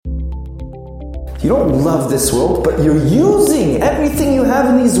You don't love this world, but you're using everything you have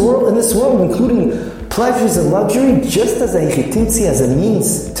in this world, including pleasures and luxury, just as a chitinzi, as a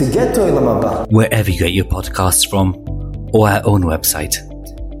means to get to Olam Haba. Wherever you get your podcasts from, or our own website,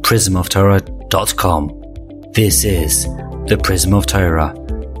 prismoftorah.com. This is The Prism of Torah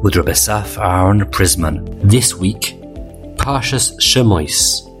with Rabbi Asaf Aaron Prisman. This week, Parshas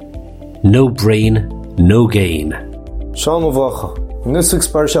Shemos. No brain, no gain. Shalom uvracha. In this week's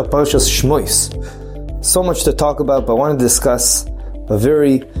Parshas Shemos. So much to talk about, but I want to discuss a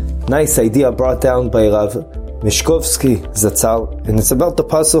very nice idea brought down by Rav Mishkovsky Zatzal, and it's about the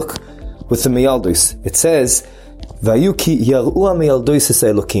pasuk with the Miyaldos. It says, "Vayuki yaru Miyaldos es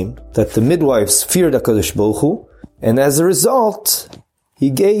Elokim," that the midwives feared HaKadosh Baruch Hu, and as a result, he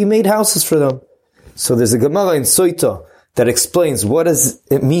made houses for them. So there's a Gemara in Soita that explains what does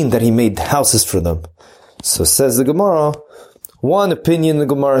it mean that he made houses for them. So says the Gemara, one opinion the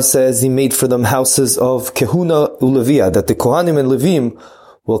Gemara says he made for them houses of Kehuna Ulevia, that the Kohanim and Levim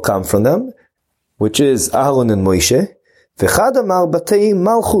will come from them, which is Aaron and Moshe. V'chad amar batei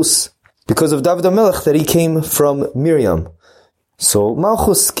Malchus, because of David HaMelech, that he came from Miriam. So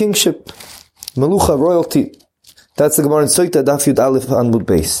Malchus, kingship, Melucha, royalty. That's the Gemara in Soita, Daf Yud Aleph Amud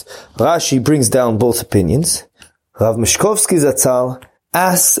Beis. Rashi brings down both opinions. Rav Mishkovsky Zatzal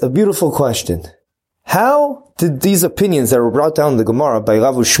asks a beautiful question. How did these opinions that were brought down in the Gemara by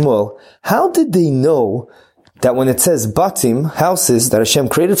Rav Shmuel, how did they know that when it says batim, houses that Hashem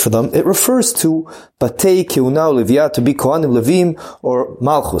created for them, it refers to batei, keuna, levia, to be kohanim, levim, or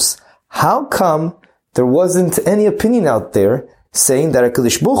malchus? How come there wasn't any opinion out there saying that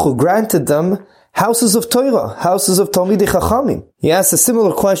HaKadosh Baruch Hu granted them houses of Torah, houses of Talmidei Chachamim? He asked a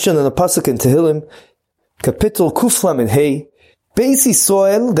similar question in the pasuk in Tehillim, Kapitel Kuf Lamed Hey, Beis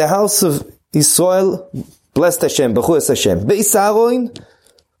Yisrael, the house of Yisrael, blessed Hashem, Baruch Hashem. Beis Aaron,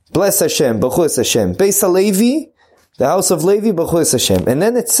 bless Hashem, Baruch Hashem. Beis HaLevi, the house of Levi, Baruch Hashem. And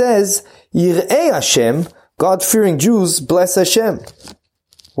then it says, Yir'ei Hashem, God-fearing Jews, bless Hashem.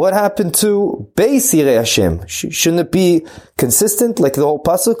 What happened to Beis Yir'ei Hashem? Shouldn't it be consistent, like the whole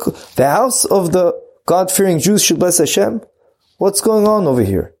pasuk? The house of the God-fearing Jews should bless Hashem? What's going on over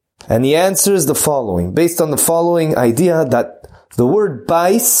here? And the answer is the following, based on the following idea that the word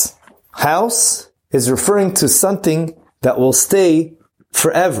Bais, house, is referring to something that will stay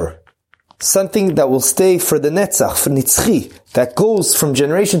forever. Something that will stay for the Netzach, for Nitzchi, that goes from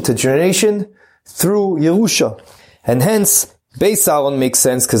generation to generation through Yerusha. And hence, Beis Aaron makes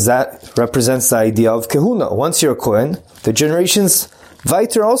sense because that represents the idea of Kehuna. Once you're a Kohen, the generations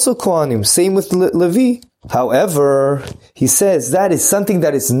weiter also Kohanim. Same with Levi. However, he says that is something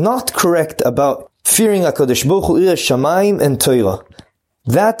that is not correct about fearing HaKadosh Baruch Hu, Yiras Shamayim, and Torah.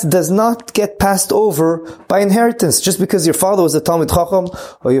 That does not get passed over by inheritance. Just because your father was a Talmid Chacham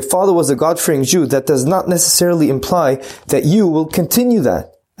or your father was a God-fearing Jew, that does not necessarily imply that you will continue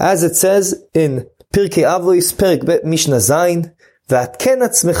that. As it says in Pirkei Avos, Perek Bet Mishnah Zayin, V'atken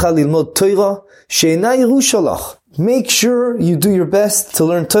atzmecha lilmod Torah, she'ena Yerusha lach. Make sure you do your best to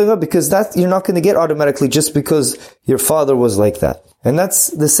learn Torah, because that you're not going to get automatically just because your father was like that. And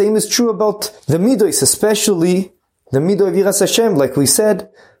that's the same is true about the midos, especially the midah of Yiras Hashem, like we said,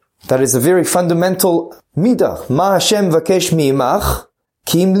 that is a very fundamental midah. Ma Hashem vakesh mi'imach,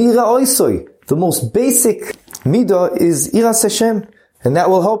 ki im li ra'oisoi. The most basic midah is Yiras Hashem. And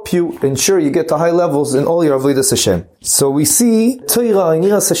that will help you ensure you get to high levels in all your avodas Hashem. So we see Torah and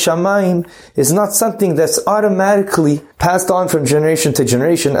Yiras Hashamayim is not something that's automatically passed on from generation to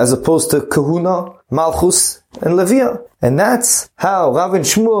generation, as opposed to Kahuna, Malchus, and Leviah. And that's how Rav and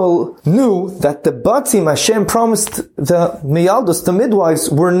Shmuel knew that the Batim Hashem promised the Miyaldos, the midwives,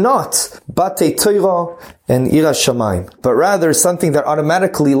 were not Batei Torah and Yiras Shamayim, but rather something that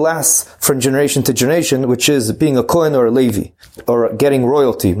automatically lasts from generation to generation, which is being a Kohen or a Levi, or getting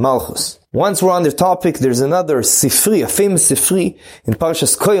royalty, Malchus. Once we're on the topic, there's another Sifri, a famous Sifri in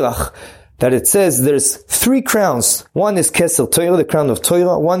Parshas Koirach, that it says there's 3 crowns. One is Keser Torah, the crown of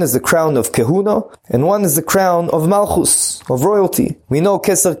Torah. One is the crown of Kehuna. And one is the crown of Malchus, of royalty. We know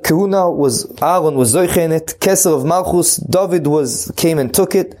Keser Kehuna Aaron was Zoiche in it. Keser of Malchus, David came and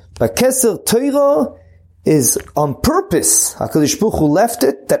took it. But Keser Torah is on purpose. HaKadosh Baruch Hu left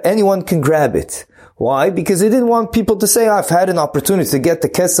it that anyone can grab it. Why? Because he didn't want people to say, I've had an opportunity to get the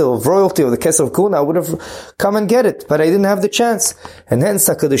Keser of royalty or the Keser of Kuna. I would have come and get it, but I didn't have the chance. And hence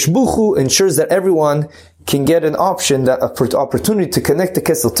HaKadosh Baruch Hu ensures that everyone can get an opportunity to connect the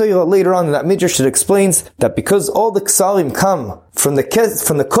Keser Torah. Later on in that Midrash it explains that because all the Ksarim come from the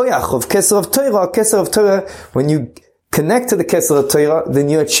Koyach of Keser of Torah, when you connect to the Keser of Torah, then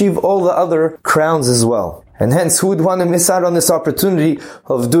you achieve all the other crowns as well. And hence, who would want to miss out on this opportunity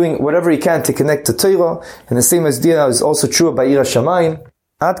of doing whatever he can to connect to Torah? And the same idea is also true about Yira Shamayim.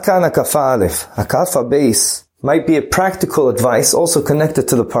 Ad kan hakafa aleph. Hakafa base might be a practical advice, also connected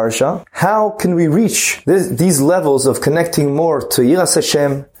to the Parsha. How can we reach these levels of connecting more to Yiras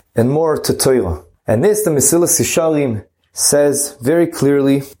Hashem and more to Torah? And this, the Mesilas Yesharim says very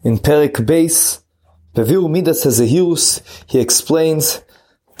clearly in Perek Beis, Beviru Midas HaZehirus, he explains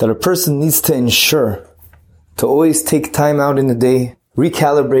that a person needs to ensure to always take time out in the day,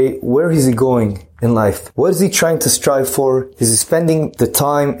 recalibrate where is he going in life. What is he trying to strive for? Is he spending the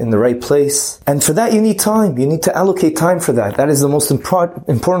time in the right place? And for that you need time. You need to allocate time for that. That is the most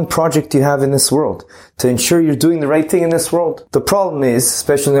important project you have in this world, to ensure you're doing the right thing in this world. The problem is,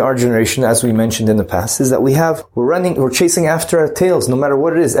 especially in our generation, as we mentioned in the past, is that we're chasing after our tails, no matter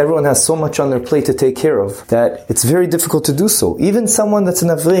what it is. Everyone has so much on their plate to take care of that it's very difficult to do so. Even someone that's an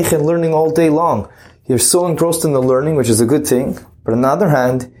avrech and learning all day long, you're so engrossed in the learning, which is a good thing. But on the other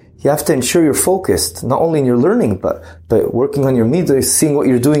hand, you have to ensure you're focused, not only in your learning, but working on your midah, seeing what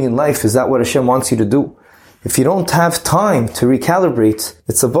you're doing in life. Is that what Hashem wants you to do? If you don't have time to recalibrate,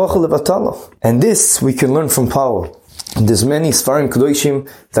 it's a bachal levatala. And this we can learn from Paul. And there's many Sfarim Kedoshim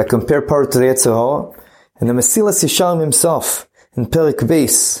that compare Paro to the Yetzer Hara. And the Mesilas Yesharim himself, in Perek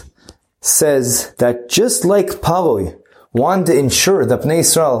Beis, says that just like Paro wanted to ensure that Bnei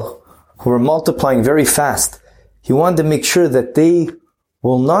Yisrael, who were multiplying very fast, he wanted to make sure that they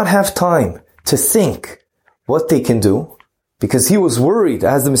will not have time to think what they can do, because he was worried,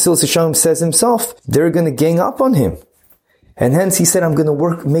 as the Mesilas Yesharim says himself, they're going to gang up on him. And hence he said, I'm going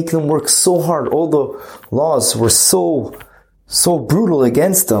to make them work so hard. All the laws were so brutal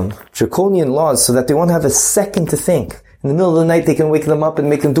against them, draconian laws, so that they won't have a second to think. In the middle of the night, they can wake them up and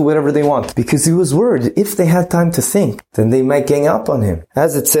make them do whatever they want. Because he was worried, if they had time to think, then they might gang up on him.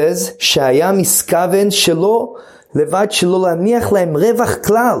 As it says, Shaya miskaven shelo levad shelo laniach lahem revach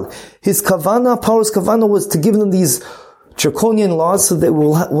klal. His kavana, Paro's kavana, was to give them these draconian laws so they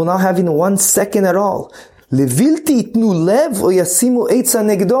will not have even 1 second at all. Levilti itnu lev o yasimu eitza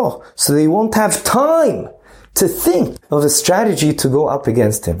negdo. So they won't have time to think of a strategy to go up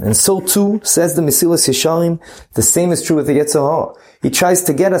against him. And so too, says the Mesilas Yesharim, the same is true with the Yetzer Hara. He tries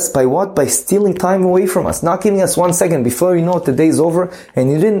to get us by what? By stealing time away from us, not giving us 1 second before you know it, the day's over,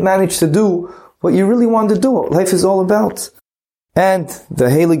 and you didn't manage to do what you really wanted to do, what life is all about. And the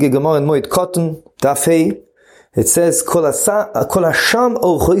Heilige Gemara in Moed Katan, Daf Hey, it says,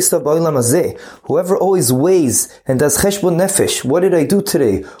 whoever always weighs and does cheshbon nefesh, what did I do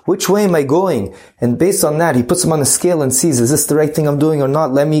today? Which way am I going? And based on that, he puts them on a scale and sees, is this the right thing I'm doing or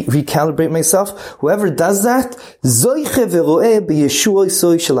not? Let me recalibrate myself. Whoever does that, he'll be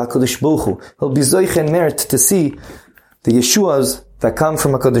zoich and merit to see the Yeshuas that come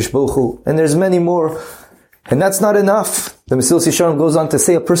from HaKadosh Baruch Hu. And there's many more. And that's not enough. The Mesilas Yesharim goes on to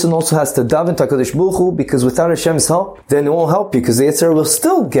say a person also has to daven to HaKadosh Baruch Hu, because without Hashem's help, then it won't help you, because the Yetzer will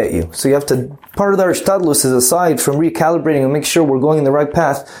still get you. So you have to, part of the Rishtadlus is aside from recalibrating and make sure we're going in the right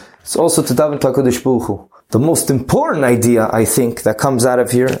path, it's also to daven to HaKadosh Baruch Hu. The most important idea, I think, that comes out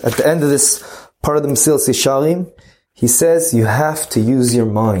of here, at the end of this part of the Mesilas Yesharim, he says you have to use your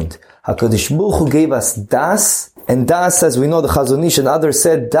mind. HaKadosh Baruch Hu gave us das, and das, as we know, the Chazon Ish and others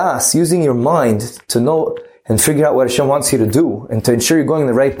said, das, using your mind to know and figure out what Hashem wants you to do, and to ensure you're going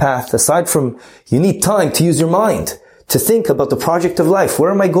the right path. Aside from, you need time to use your mind, to think about the project of life.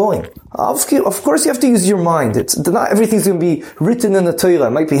 Where am I going? Of course you have to use your mind. Not everything's going to be written in the Torah.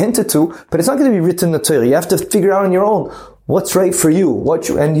 It might be hinted to, but it's not going to be written in the Torah. You have to figure out on your own what's right for you,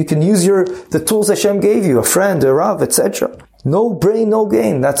 and you can use the tools Hashem gave you, a friend, a Rav, etc. No brain, no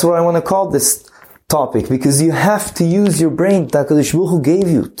gain. That's what I want to call this topic, because you have to use your brain that HaKadosh Baruch Hu gave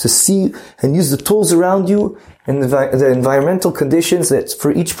you to see and use the tools around you, and the environmental conditions that for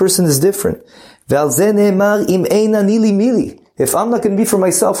each person is different. If I'm not going to be for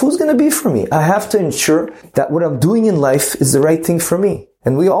myself, who's going to be for me? I have to ensure that what I'm doing in life is the right thing for me.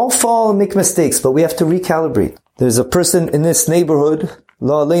 And we all fall and make mistakes, but we have to recalibrate. There's a person in this neighborhood,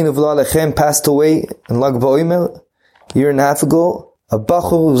 La Aleinu V'la Alechem, passed away in Lag BaOmer a year and a half ago. A Bachur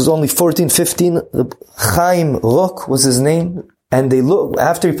who was only 14, 15, Chaim Rock was his name. And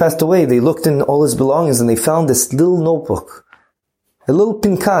after he passed away, they looked in all his belongings and they found this little notebook. A little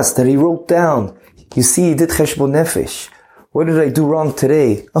pinkas that he wrote down. You see, he did cheshbon nefesh. What did I do wrong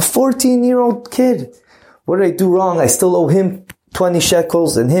today? A 14-year-old kid. What did I do wrong? I still owe him 20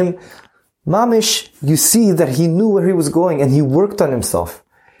 shekels and him. Mamish, you see that he knew where he was going and he worked on himself.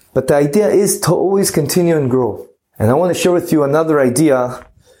 But the idea is to always continue and grow. And I want to share with you another idea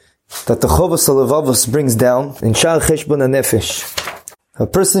that the Chovos HaLevavos brings down in Sha'ar Cheshbon HaNefesh. A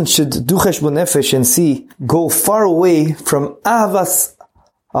person should do cheshbon nefesh and go far away from avas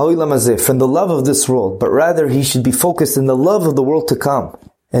ha'olam hazeh, from the love of this world, but rather he should be focused in the love of the world to come.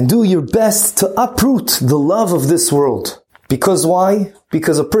 And do your best to uproot the love of this world. Because why?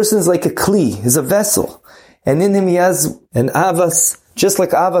 Because a person is like a kli, is a vessel. And in him he has an avas, just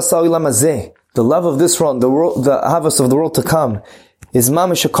like avas ha'olam hazeh. The love of this world, the avas of the world to come, is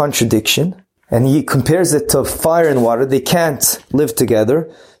mamish a contradiction. And he compares it to fire and water. They can't live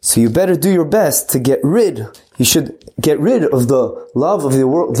together. So you better do your best to you should get rid of the love of the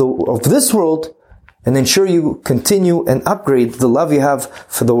world, of this world, and ensure you continue and upgrade the love you have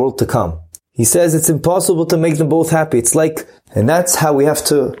for the world to come. He says it's impossible to make them both happy. And that's how we have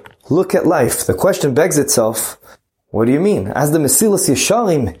to look at life. The question begs itself, what do you mean? As the Mesilas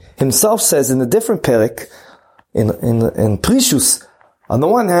Yesharim himself says in a different perek, in Parshas, on the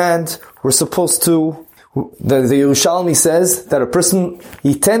one hand, we're supposed to, the Yerushalmi says that a person,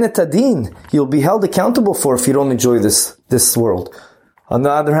 yiten et adin, you'll be held accountable for if you don't enjoy this world. On the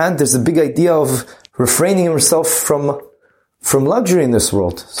other hand, there's a big idea of refraining yourself from luxury in this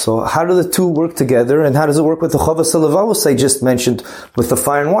world. So how do the two work together, and how does it work with the chavas halavavos I just mentioned with the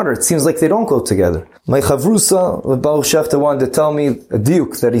fire and water? It seems like they don't go together. My chavrusa, Baruch Shefta, wanted to tell me a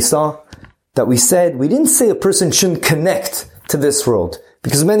diuk that he saw, that we didn't say a person shouldn't connect to this world.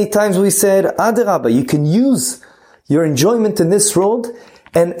 Because many times we said, Adarabba, you can use your enjoyment in this world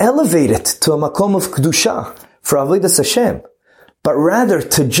and elevate it to a makom of kedusha for avodas Hashem. But rather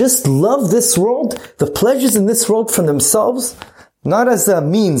to just love this world, the pleasures in this world from themselves, not as a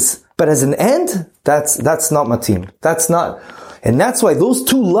means, but as an end, that's not matim. That's not. And that's why those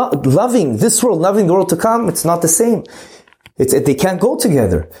two loving this world, loving the world to come, it's not the same. They can't go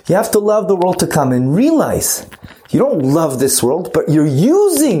together. You have to love the world to come and realize you don't love this world, but you're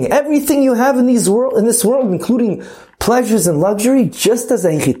using everything you have in this world, including pleasures and luxury, just as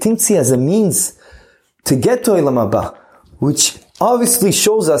a means to get to Olam Haba, which obviously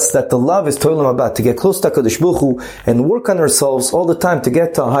shows us that the love is to Olam Haba, to get close to HaKadosh Baruch Hu and work on ourselves all the time to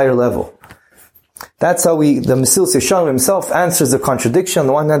get to a higher level. That's how the Mesilas Yesharim himself answers the contradiction. On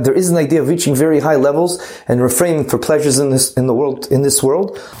the one hand, there is an idea of reaching very high levels and refraining for pleasures in this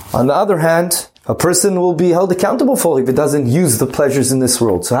world. On the other hand, a person will be held accountable for it if it doesn't use the pleasures in this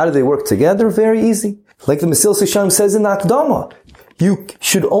world. So how do they work together? Very easy. Like the Mesilas Yesharim says in the Akdama, you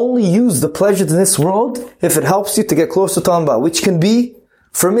should only use the pleasures in this world if it helps you to get closer to Amba, which can be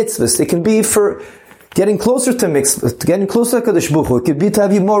for mitzvahs. It can be for getting closer to mitzvahs, getting closer to Kadosh Baruch Hu. It could be to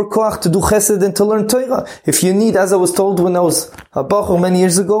have you more koach to do chesed and to learn Torah. If you need, as I was told when I was a bachur many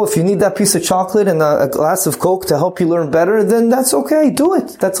years ago, if you need that piece of chocolate and a glass of Coke to help you learn better, then that's okay. Do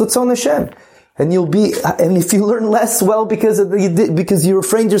it. That's what's on Hashem. And if you learn less well because you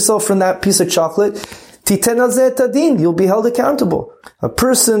refrained yourself from that piece of chocolate, titen al zeh tadin, you'll be held accountable. A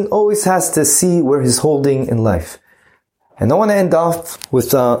person always has to see where he's holding in life. And I want to end off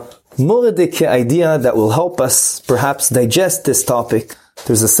with a Moradike idea that will help us perhaps digest this topic.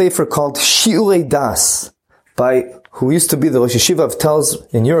 There's a sefer called Shiurei Das by who used to be the Rosh Yeshiva of Telz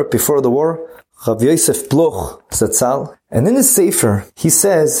in Europe before the war, Rav Yosef Bloch Zatzal. And in his sefer, he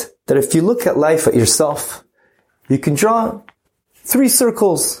says that if you look at life at yourself, you can draw 3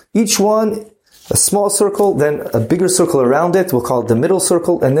 circles, each one a small circle, then a bigger circle around it, we'll call it the middle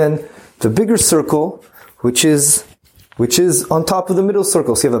circle, and then the bigger circle, which is on top of the middle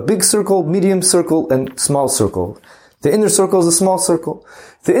circle. So you have a big circle, medium circle, and small circle. The inner circle is a small circle.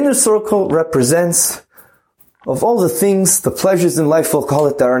 The inner circle represents, of all the things, the pleasures in life, we'll call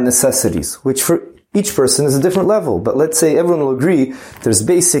it, that are necessities, which for each person is a different level. But let's say everyone will agree there's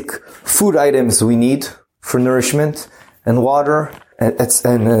basic food items we need for nourishment, and water,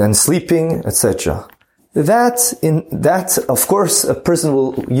 and sleeping, etc. That, of course, a person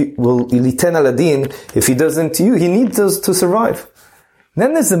will yiten al adin if he doesn't. He needs those to survive.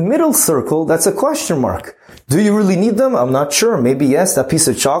 Then there's a middle circle. That's a question mark. Do you really need them? I'm not sure. Maybe yes. That piece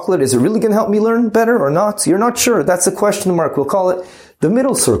of chocolate, is it really going to help me learn better or not? You're not sure. That's a question mark. We'll call it the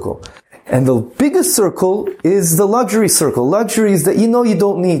middle circle. And the biggest circle is the luxury circle. Luxuries that you know you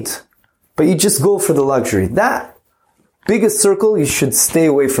don't need, but you just go for the luxury. That biggest circle, you should stay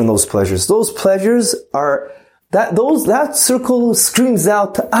away from those pleasures. Those pleasures that circle screams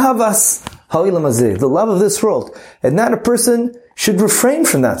out to Avas Ha'olam Hazeh, the love of this world. And that a person should refrain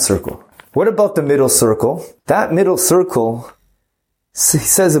from that circle. What about the middle circle? That middle circle, he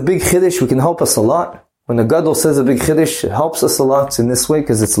says a big chiddush, we can help us a lot. When the Gadol says a big chiddush, it helps us a lot in this way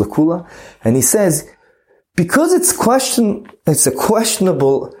because it's lakula. And he says, because it's a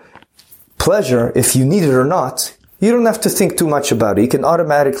questionable pleasure, if you need it or not, You don't have to think too much about it. You can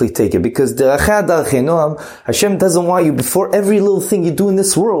automatically take it because Hashem doesn't want you before every little thing you do in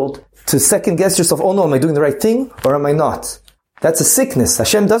this world to second guess yourself, oh no, am I doing the right thing or am I not? That's a sickness.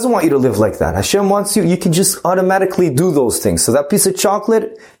 Hashem doesn't want you to live like that. Hashem wants you can just automatically do those things. So that piece of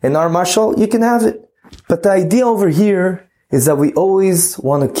chocolate in our mashal, you can have it. But the idea over here is that we always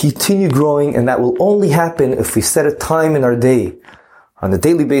want to continue growing, and that will only happen if we set a time in our day, on a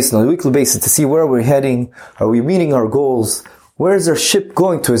daily basis, on a weekly basis, to see where we're heading. Are we meeting our goals? Where is our ship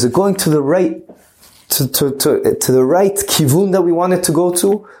going to? Is it going to the right, to the right kivun that we want it to go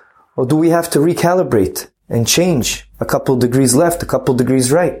to? Or do we have to recalibrate and change a couple degrees left, a couple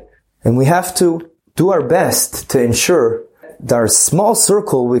degrees right? And we have to do our best to ensure that our small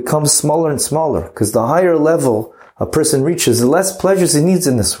circle becomes smaller and smaller, because the higher level a person reaches, the less pleasures he needs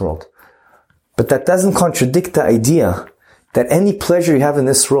in this world. But that doesn't contradict the idea that any pleasure you have in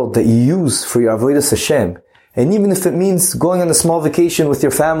this world that you use for your avodas Hashem, and even if it means going on a small vacation with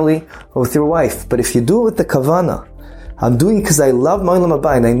your family or with your wife, but if you do it with the kavana, I'm doing it because I love my Olam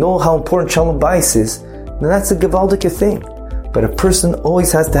Haba and I know how important Shalom Bayis is, then that's a gewaldige thing. But a person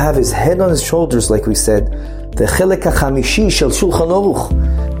always has to have his head on his shoulders, like we said, the chelek hachamishi shel Shulchan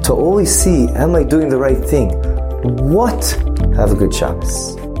Aruch, to always see, am I doing the right thing? What? Have a good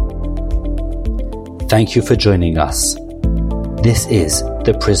Shabbos. Thank you for joining us. This is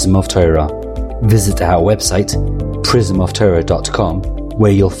the Prism of Torah. Visit our website, prismoftorah.com,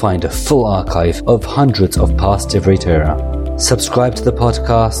 where you'll find a full archive of hundreds of past Divrei Torah. Subscribe to the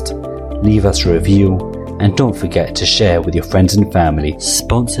podcast, leave us a review, and don't forget to share with your friends and family.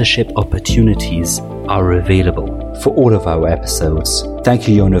 Sponsorship opportunities are available for all of our episodes. Thank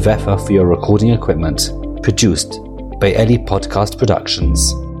you, Yona Vefa, for your recording equipment. Produced by Eli Podcast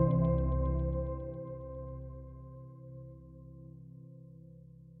Productions.